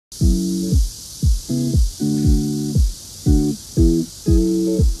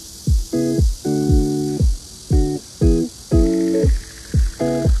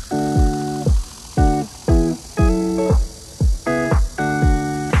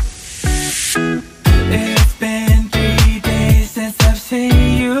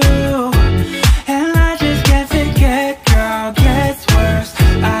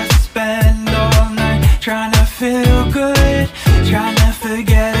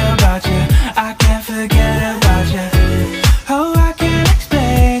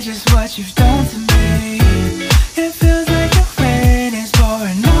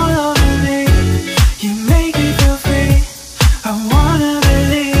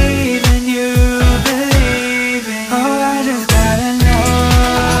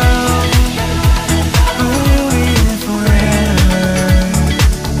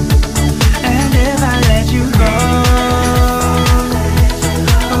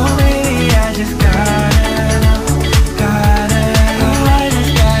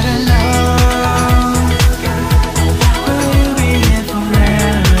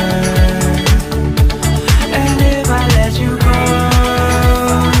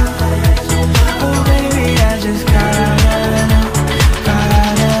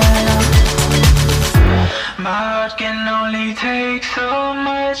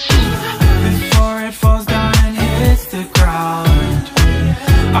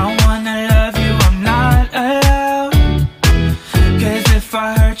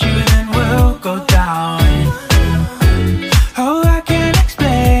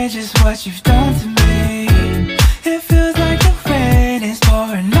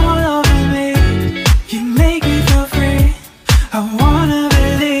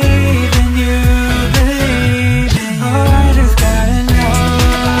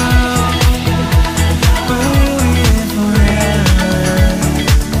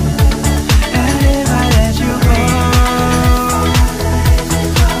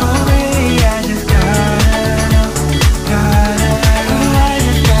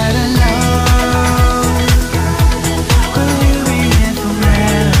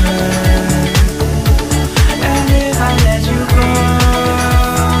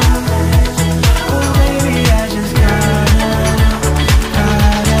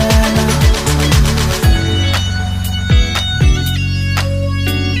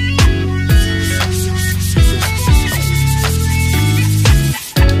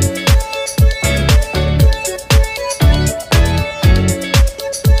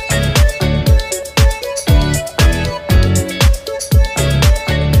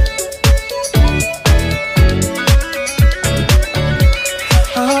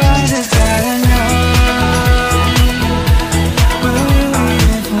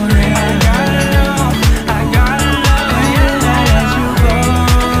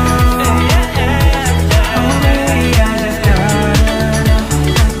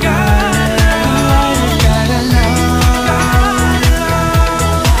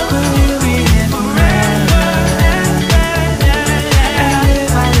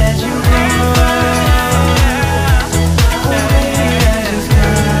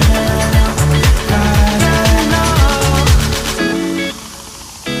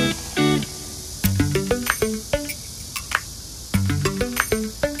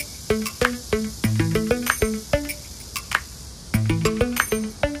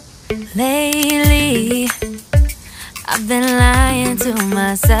I've been lying to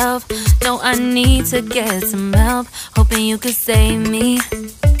myself. No, I need to get some help. Hoping you could save me,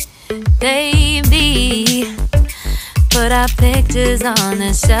 baby. Put our pictures on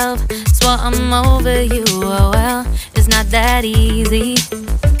the shelf. Swore I'm over you, oh well, it's not that easy.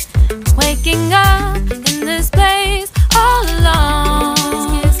 Waking up in this place all alone,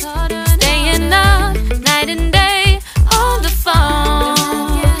 staying up night and day on the phone.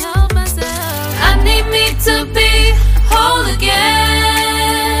 I need me to be whole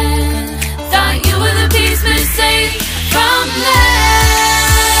again. Thought you were the piece missing from that.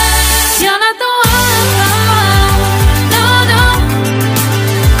 You're not the one.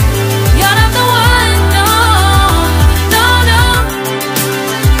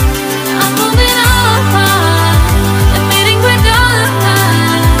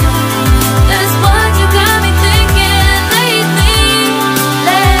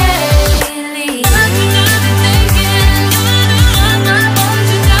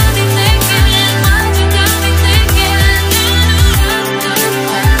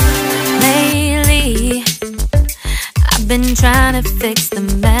 Been trying to fix the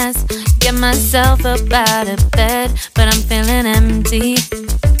mess, get myself up out of bed, but I'm feeling empty.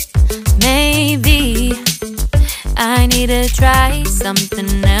 Maybe I need to try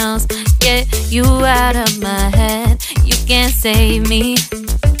something else, get you out of my head. You can't save me.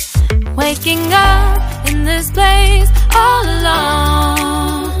 Waking up in this place all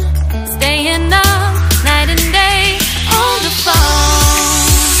alone, staying up